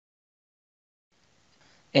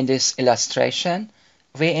In this illustration,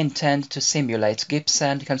 we intend to simulate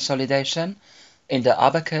Gibson consolidation in the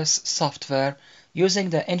Abaqus software using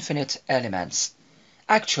the infinite elements.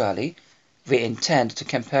 Actually, we intend to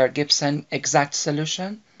compare Gibson exact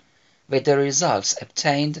solution with the results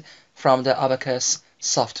obtained from the Abaqus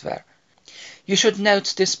software. You should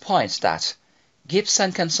note this point that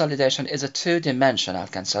Gibson consolidation is a two-dimensional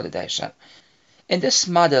consolidation. In this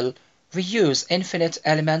model, we use infinite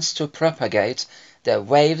elements to propagate the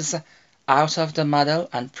waves out of the model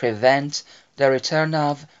and prevent the return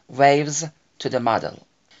of waves to the model.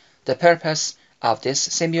 The purpose of this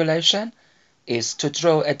simulation is to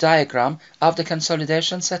draw a diagram of the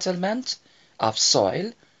consolidation settlement of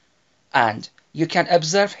soil, and you can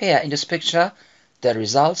observe here in this picture the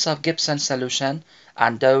results of Gibson solution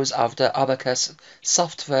and those of the Abaqus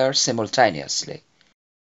software simultaneously.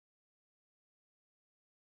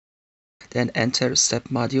 Then enter step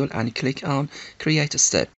module and click on create a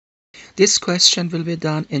step. This question will be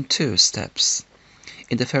done in two steps.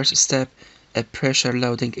 In the first step, a pressure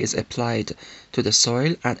loading is applied to the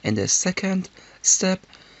soil, and in the second step,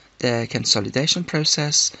 the consolidation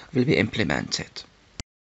process will be implemented.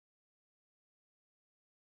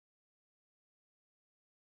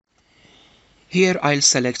 Here I'll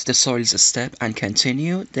select the soils step and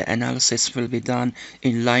continue. The analysis will be done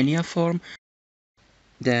in linear form.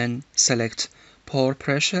 Then select pore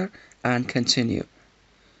pressure and continue.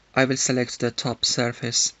 I will select the top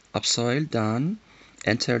surface of soil, done.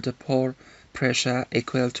 Enter the pore pressure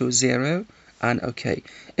equal to 0 and OK.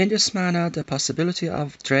 In this manner, the possibility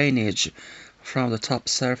of drainage from the top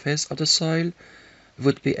surface of the soil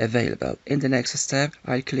would be available. In the next step,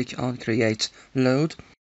 I'll click on create load.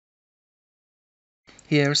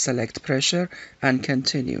 Here select pressure and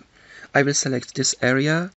continue. I will select this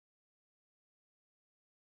area.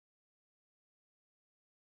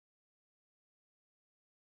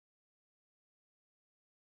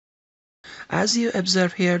 As you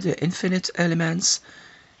observe here, the infinite elements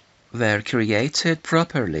were created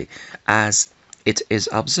properly. As it is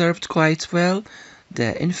observed quite well,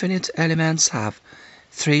 the infinite elements have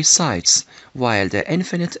 3 sides, while the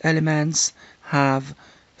infinite elements have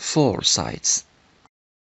 4 sides.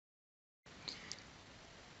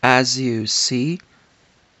 As you see,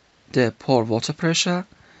 the pore water pressure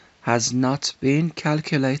has not been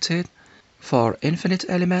calculated for infinite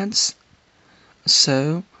elements,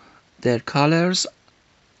 so their colors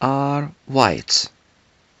are white.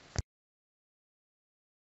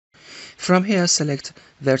 From here, select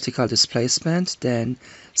vertical displacement, then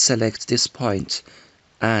select this point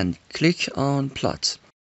and click on plot.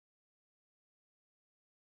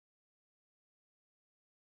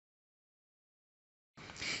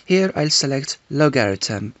 Here I'll select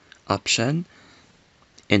logarithm option.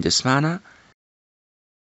 In this manner,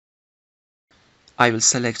 I will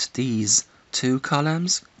select these 2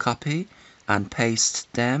 columns, copy and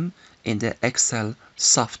paste them in the Excel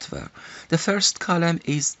software. The first column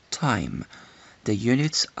is time, the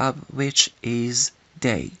unit of which is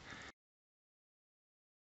day.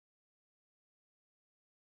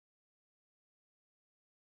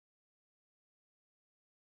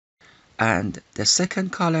 And the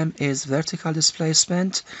second column is vertical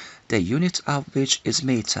displacement, the unit of which is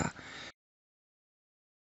meter.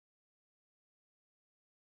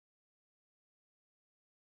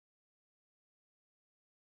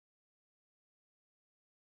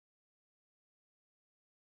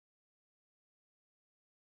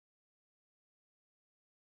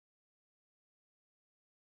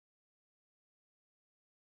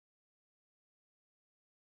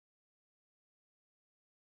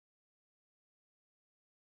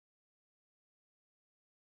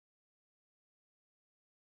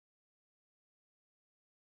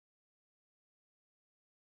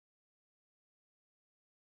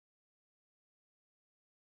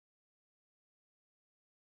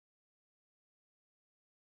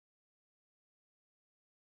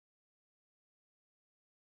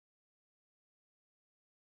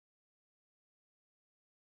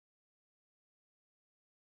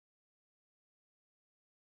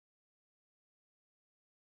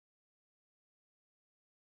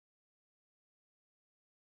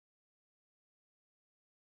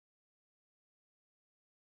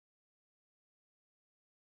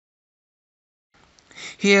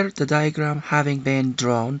 Here the diagram having been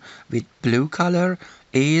drawn with blue color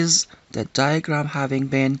is the diagram having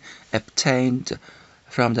been obtained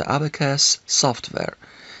from the Abaqus software.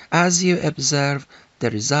 As you observe,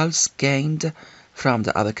 the results gained from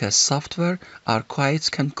the Abaqus software are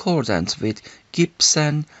quite concordant with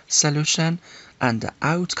Gibson solution, and the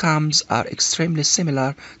outcomes are extremely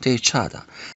similar to each other.